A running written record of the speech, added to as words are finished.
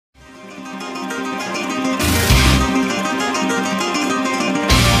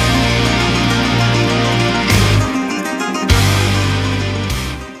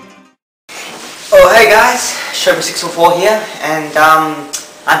Showboy614 here, and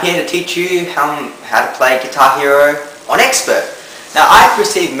I'm here to teach you how to play Guitar Hero on Expert. Now, I've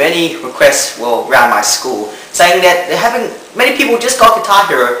received many requests around my school saying that many people just got Guitar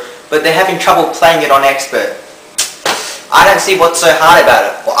Hero, but they're having trouble playing it on Expert. I don't see what's so hard about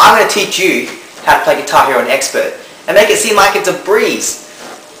it. Well, I'm going to teach you how to play Guitar Hero on Expert and make it seem like it's a breeze.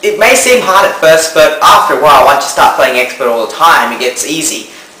 It may seem hard at first, but after a while, once you start playing Expert all the time, it gets easy.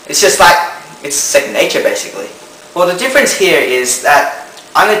 It's just like, it's second nature basically. Well, the difference here is that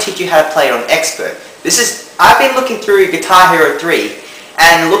I'm going to teach you how to play it on Expert. I've been looking through Guitar Hero 3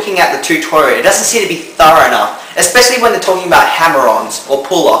 and looking at the tutorial. It doesn't seem to be thorough enough, especially when they're talking about hammer-ons or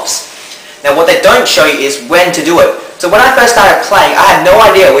pull-offs. Now, what they don't show you is when to do it. So when I first started playing, I had no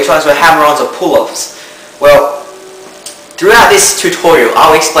idea which ones were hammer-ons or pull-offs. Well, throughout this tutorial,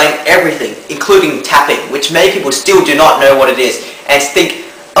 I'll explain everything, including tapping, which many people still do not know what it is, and think,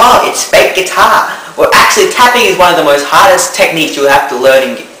 oh, it's fake guitar. Well, actually, tapping is one of the most hardest techniques you'll have to learn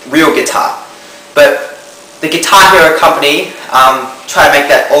in real guitar. But the Guitar Hero company try to make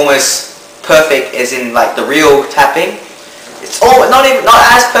that almost perfect, as in like the real tapping. It's not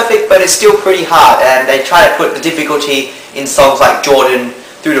as perfect, but it's still pretty hard, and they try to put the difficulty in songs like Jordan,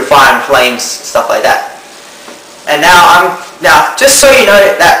 Through the Fire and Flames, stuff like that. And now just so you know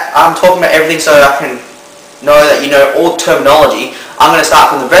that I'm talking about everything, so I can know that you know all terminology, I'm going to start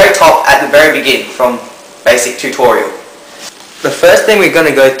from the very top at the very beginning, from basic tutorial. The first thing we're going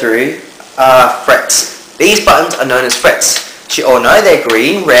to go through are frets. These buttons are known as frets. As you all know, they're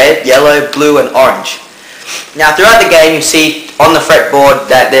green, red, yellow, blue and orange. Now throughout the game you see on the fretboard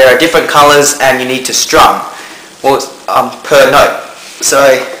that there are different colors and you need to strum per note.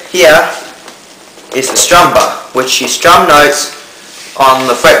 So here is the strum bar, which you strum notes on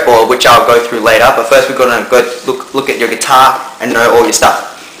the fretboard, which I'll go through later, but first we're going to go look at your guitar and know all your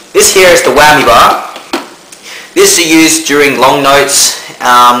stuff. This here is the whammy bar. This is used during long notes,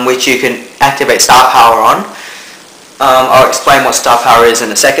 which you can activate star power on. I'll explain what star power is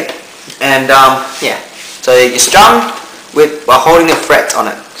in a second. And yeah, so you strum by holding the frets on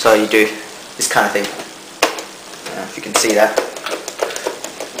it. So you do this kind of thing. I don't know if you can see that.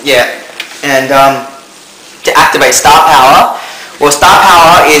 Yeah, and to activate star power, well, star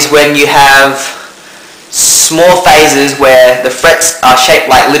power is when you have small phases where the frets are shaped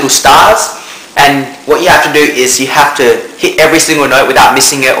like little stars, and what you have to do is you have to hit every single note without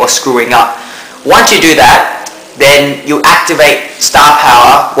missing it or screwing up. Once you do that, then you activate star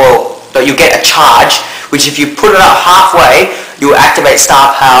power, but you get a charge, which if you put it up halfway, you activate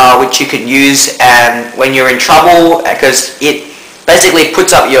star power, which you can use when you're in trouble, because it basically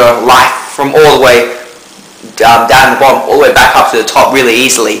puts up your life from all the way down the bottom all the way back up to the top really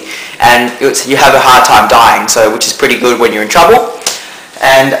easily, and you have a hard time dying, which is pretty good when you're in trouble.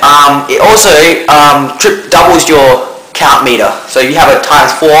 And it also doubles your count meter, so you have a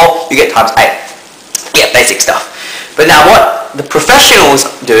 ×4, you get ×8. Yeah, basic stuff. But now what the professionals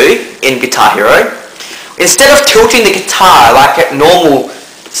do in Guitar Hero, instead of tilting the guitar like at normal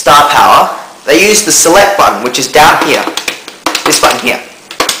star power, they use the select button, which is down here, this button here.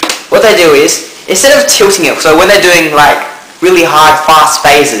 What they do is, instead of tilting it, so when they're doing like really hard, fast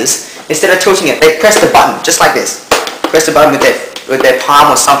phases, instead of tilting it, they press the button, just like this. Press the button with their palm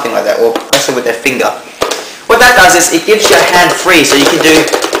or something like that, or press it with their finger. What that does is, it gives your hand free, so you can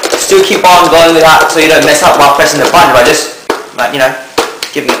still keep on going without, so you don't mess up while pressing the button by just, like, you know,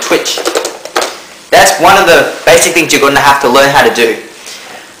 giving a twitch. That's one of the basic things you're going to have to learn how to do.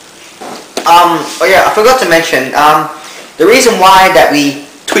 Oh yeah, I forgot to mention, the reason why that we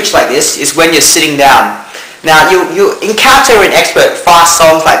twitch like this is when you're sitting down. Now you encounter in Expert fast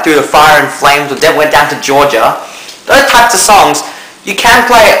songs like Through the Fire and Flames or Devil Went Down to Georgia. Those types of songs you can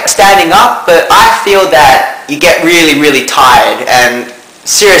play standing up, but I feel that you get really, really tired, and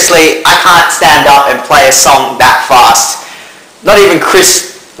seriously, I can't stand up and play a song that fast. Not even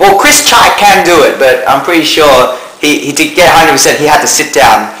Chris Chai can do it, but I'm pretty sure he did get 100%, he had to sit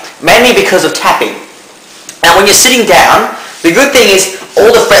down, mainly because of tapping. Now when you're sitting down, the good thing is all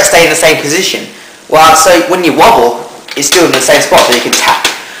the frets stay in the same position. Well, so when you wobble, it's still in the same spot, so you can tap.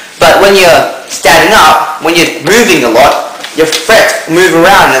 But when you're standing up, when you're moving a lot, your frets move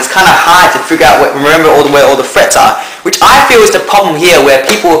around, and it's kind of hard to figure out, remember where all the frets are. Which I feel is the problem here, where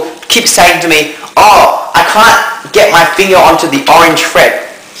people keep saying to me, oh, I can't get my finger onto the orange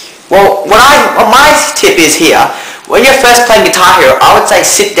fret. Well, my tip is here, when you're first playing Guitar Hero, I would say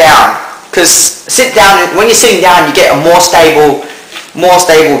sit down. Because when you're sitting down, you get a more stable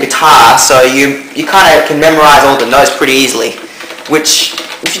guitar, so you kind of can memorize all the notes pretty easily. Which,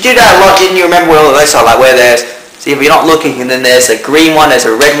 if you do that a lot, then you remember where all the notes are, like where there's See, if you're not looking, and then there's a green one, there's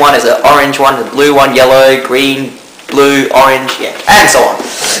a red one, there's an orange one, a blue one, yellow, green, blue, orange, yeah, and so on.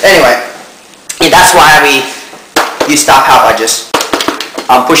 Anyway, yeah, that's why you start out by just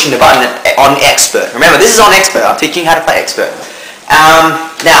pushing the button on expert. Remember, this is on expert. I'm teaching you how to play expert.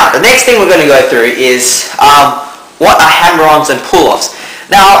 Now, the next thing we're going to go through is what are hammer-ons and pull-offs.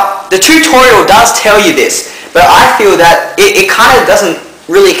 Now, the tutorial does tell you this, but I feel that it kind of doesn't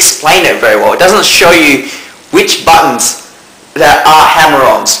really explain it very well. It doesn't show you which buttons that are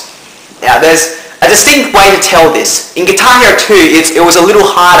hammer-ons. Now, there's a distinct way to tell this. In Guitar Hero 2, it was a little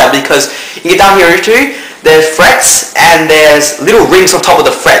harder because in Guitar Hero 2, there's frets and there's little rings on top of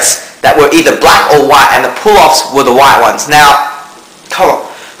the frets that were either black or white, and the pull-offs were the white ones. Now,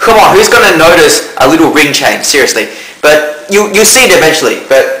 come on, who's going to notice a little ring change? Seriously. But you'll see it eventually.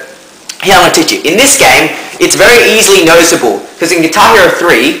 But here I'm going to teach you. In this game, it's very easily noticeable because in Guitar Hero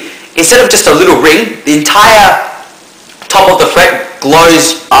 3, instead of just a little ring, the entire top of the fret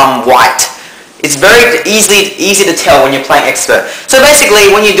glows white. It's very easy to tell when you're playing expert. So basically,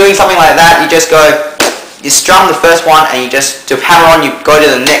 when you're doing something like that, you just go, you strum the first one, and you just, to hammer on, you go to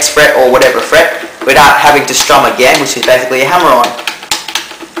the next fret or whatever fret without having to strum again, which is basically a hammer on.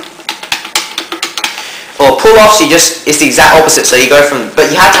 Or pull-offs, it's the exact opposite. So you go from,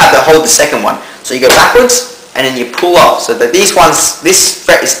 but you have to hold the second one. So you go backwards, and then you pull off, so that these ones, this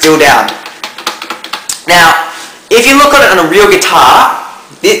fret is still down. Now, if you look at it on a real guitar,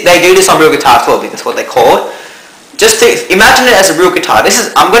 they do this on real guitar as well, because that's what they're called. Just to imagine it as a real guitar.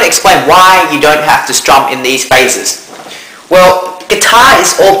 I'm going to explain why you don't have to strum in these phases. Well, guitar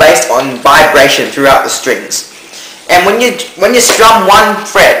is all based on vibration throughout the strings, and when you strum one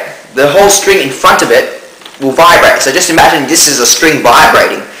fret, the whole string in front of it will vibrate. So just imagine this is a string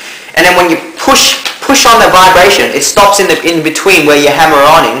vibrating, and then when you push on the vibration, it stops in between where you hammer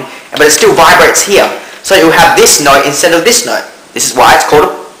on, but it still vibrates here. So you'll have this note instead of this note. This is why it's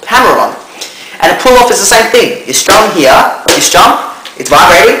called a hammer on. And a pull off is the same thing. You strum here, it's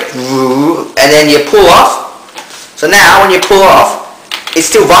vibrating, and then you pull off. So now when you pull off,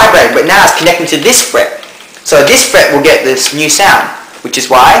 it's still vibrating, but now it's connecting to this fret. So this fret will get this new sound, which is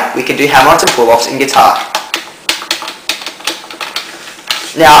why we can do hammer-ons and pull-offs in guitar.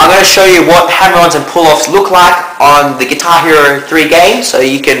 Now I'm going to show you what hammer-ons and pull-offs look like on the Guitar Hero 3 game, so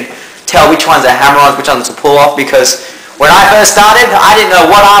you can tell which ones are hammer-ons, which ones are pull-off, because when I first started, I didn't know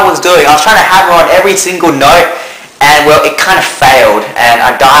what I was doing. I was trying to hammer on every single note, and well, it kind of failed, and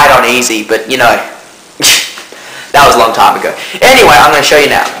I died on easy, but you know, that was a long time ago. Anyway, I'm going to show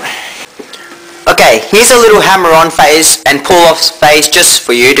you now. Okay, here's a little hammer-on phase and pull-off phase just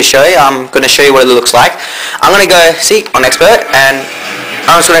for you to show you. I'm going to show you what it looks like. I'm going to go, see, on expert, and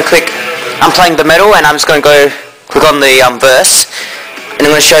I'm just going to click, I'm playing the metal, and I'm just going to go click on the verse, and I'm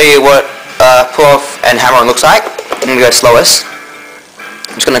going to show you what pull-off and hammer-on looks like. I'm going to go slowest.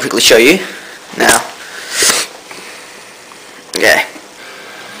 I'm just going to quickly show you now. Okay,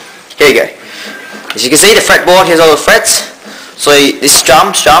 here you go. As you can see, the fretboard, here's all the frets. So this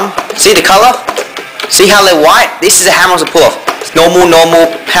strum, see the color? See how they're white? This is a hammer-on and pull-off. It's normal,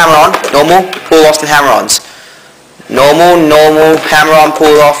 hammer-on, normal, pull-offs and hammer-ons. Normal, hammer-on,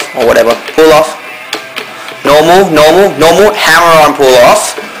 pull-off, or whatever, pull-off. Normal, hammer-on,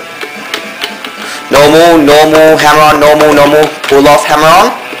 pull-off. Normal, hammer-on, normal, pull-off,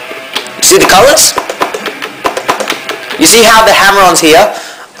 hammer-on. You see the colors? You see how the hammer-ons here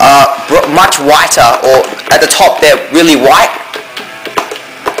are much whiter, or at the top they're really white?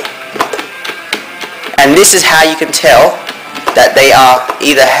 And this is how you can tell that they are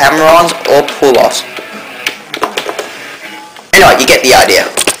either hammer-ons or pull-offs. Anyway, you get the idea.